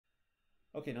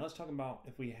Okay, now let's talk about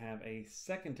if we have a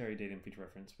secondary datum feature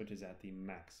reference, which is at the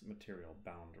max material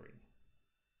boundary.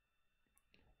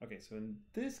 Okay, so in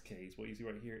this case, what you see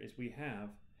right here is we have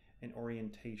an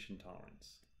orientation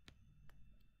tolerance.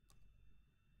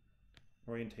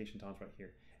 Orientation tolerance right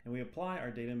here. And we apply our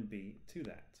datum B to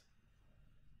that.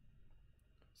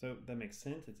 So that makes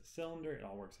sense. It's a cylinder. It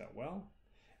all works out well.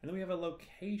 And then we have a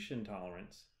location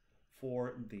tolerance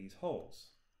for these holes.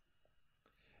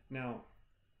 Now,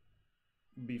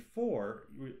 before,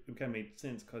 it kind of made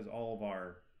sense because all of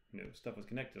our stuff was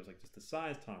connected. It was like just the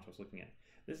size tolerance I was looking at.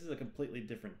 This is a completely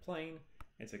different plane.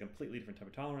 It's a completely different type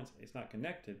of tolerance. It's not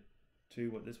connected to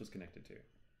what this was connected to.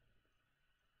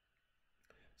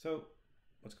 So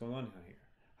what's going on here?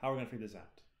 How are we going to figure this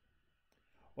out?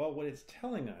 Well, what it's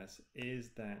telling us is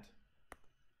that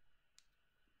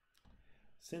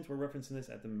since we're referencing this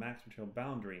at the max material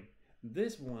boundary,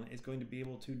 this one is going to be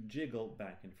able to jiggle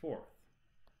back and forth.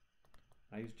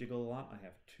 I use jiggle a lot. I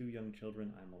have 2 young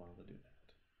children. I'm allowed to do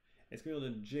that. It's going to be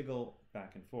able to jiggle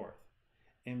back and forth.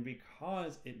 And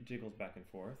because it jiggles back and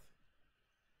forth,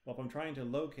 well, if I'm trying to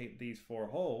locate these 4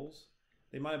 holes,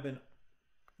 they might have been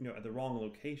at the wrong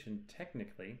location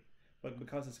technically, but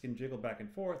because this can jiggle back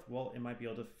and forth, well, it might be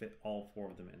able to fit all 4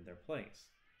 of them in their place.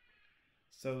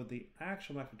 So the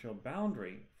actual max material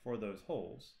boundary for those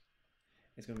holes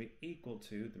is going to be equal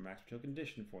to the max material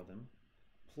condition for them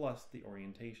plus the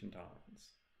orientation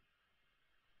tolerance.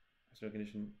 Max material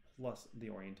condition plus the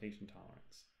orientation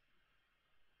tolerance.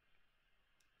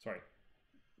 Sorry,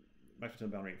 max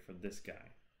material boundary for this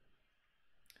guy.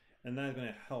 And that is going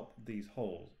to help these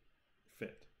holes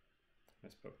fit. I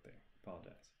spoke there,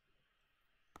 apologize.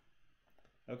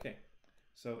 Okay,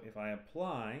 so if I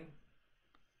apply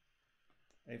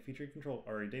a feature control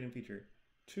or a datum feature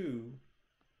to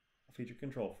a feature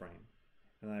control frame,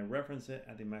 and I reference it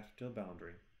at the max material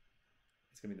boundary,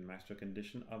 it's going to be the max material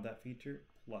condition of that feature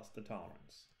plus the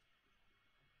tolerance.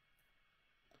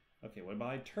 Okay, what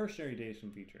about a tertiary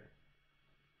datum feature?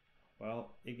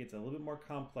 Well, it gets a little bit more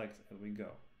complex as we go.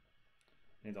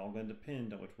 And it's all going to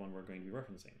depend on which one we're going to be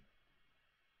referencing.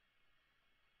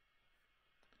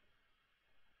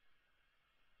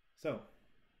 So,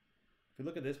 if we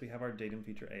look at this, we have our datum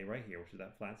feature A right here, which is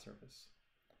that flat surface.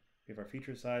 We have our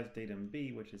feature size datum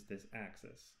B, which is this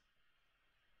axis.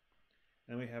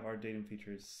 And we have our datum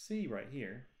feature C right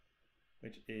here,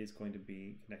 which is going to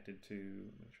be connected to,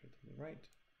 make sure it's on the right.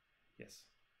 Yes.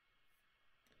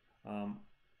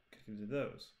 Connected to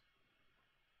those.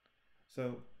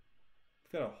 So,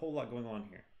 we've got a whole lot going on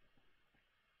here.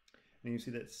 And you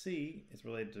see that C is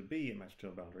related to B at max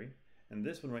material boundary, and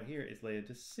this one right here is related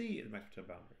to C at the max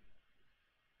material boundary.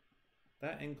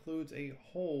 That includes a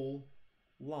whole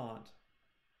lot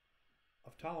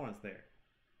of tolerance there.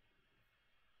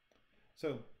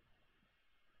 So,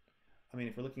 I mean,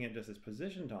 if we're looking at just this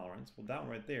position tolerance, well, that one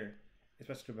right there, its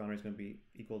max material boundary is going to be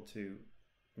equal to,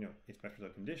 its max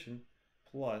material condition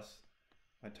plus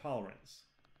my tolerance,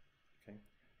 okay,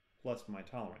 plus my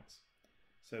tolerance.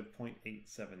 So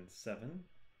 0.877,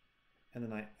 and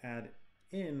then I add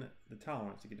in the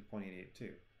tolerance to get to 0.882.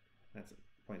 That's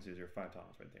 0.005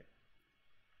 tolerance right there.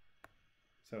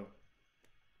 So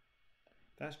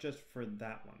that's just for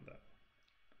that one though.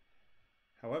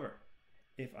 However,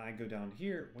 if I go down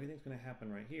here, what do you think is going to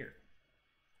happen right here?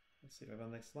 Let's see if I have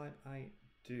on the next slide. I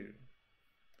do.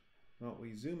 Well,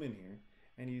 we zoom in here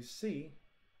and you see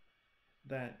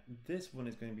that this one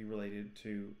is going to be related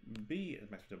to B as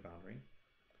max material boundary,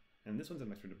 and this one's a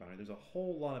max material boundary. There's a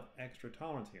whole lot of extra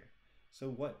tolerance here. So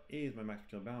what is my max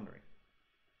material boundary?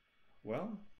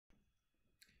 Well,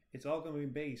 it's all going to be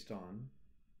based on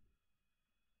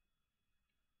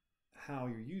how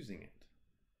you're using it.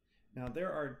 Now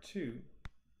there are two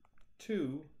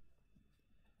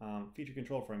feature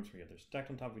control frames for you. They're stacked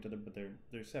on top of each other, but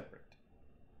they're separate.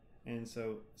 And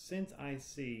so since I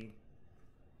see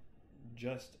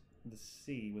just the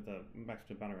C with a max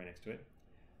material boundary right next to it,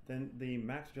 then the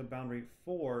max material boundary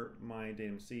for my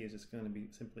datum C is just going to be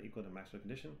simply equal to max material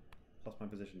condition plus my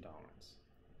position tolerance.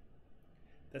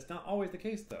 That's not always the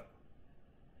case though,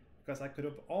 because I could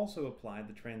have also applied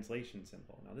the translation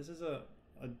symbol. Now this is a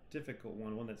difficult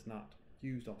one that's not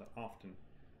used all that often,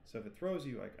 so if it throws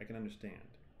you, I can understand.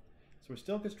 So we're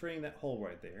still constraining that hole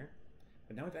right there,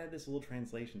 but now we've added this little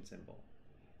translation symbol.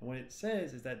 And what it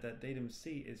says is that datum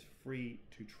C is free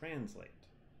to translate.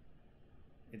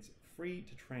 It's free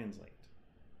to translate.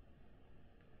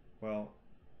 Well,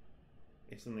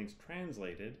 if something's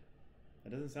translated, it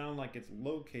doesn't sound like it's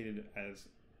located as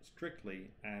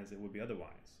strictly as it would be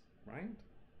otherwise, right?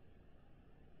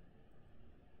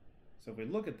 So if we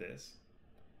look at this,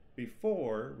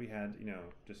 before we had,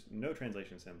 just no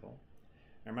translation symbol,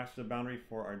 Our Microtubule boundary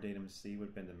for our datum C would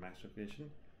have been the maximum condition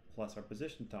plus our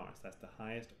position tolerance. That's the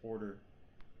highest order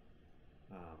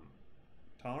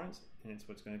tolerance, and it's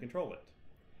what's going to control it.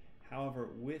 However,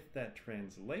 with that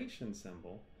translation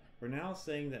symbol, we're now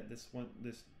saying that this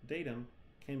datum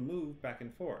can move back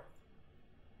and forth.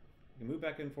 It can move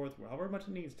back and forth however much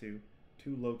it needs to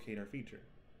locate our feature.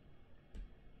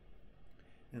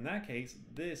 In that case,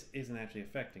 this isn't actually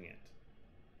affecting it.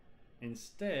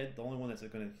 Instead, the only one that's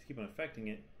going to keep on affecting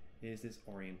it is this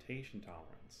orientation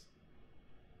tolerance.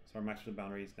 So our Microtubule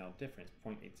boundary is now different,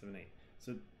 it's 0.878.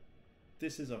 So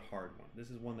this is a hard one.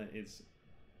 This is one that is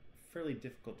fairly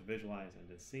difficult to visualize and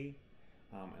to see.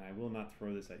 And I will not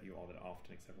throw this at you all that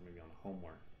often, except for maybe on the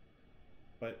homework.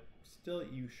 But still,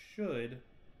 you should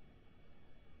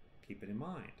keep it in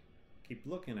mind. Keep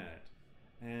looking at it.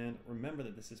 And remember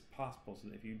that this is possible, so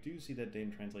that if you do see that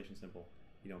datum translation symbol,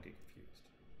 you don't get confused.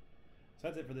 So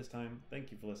that's it for this time. Thank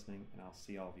you for listening, and I'll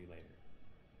see all of you later.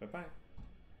 Bye-bye.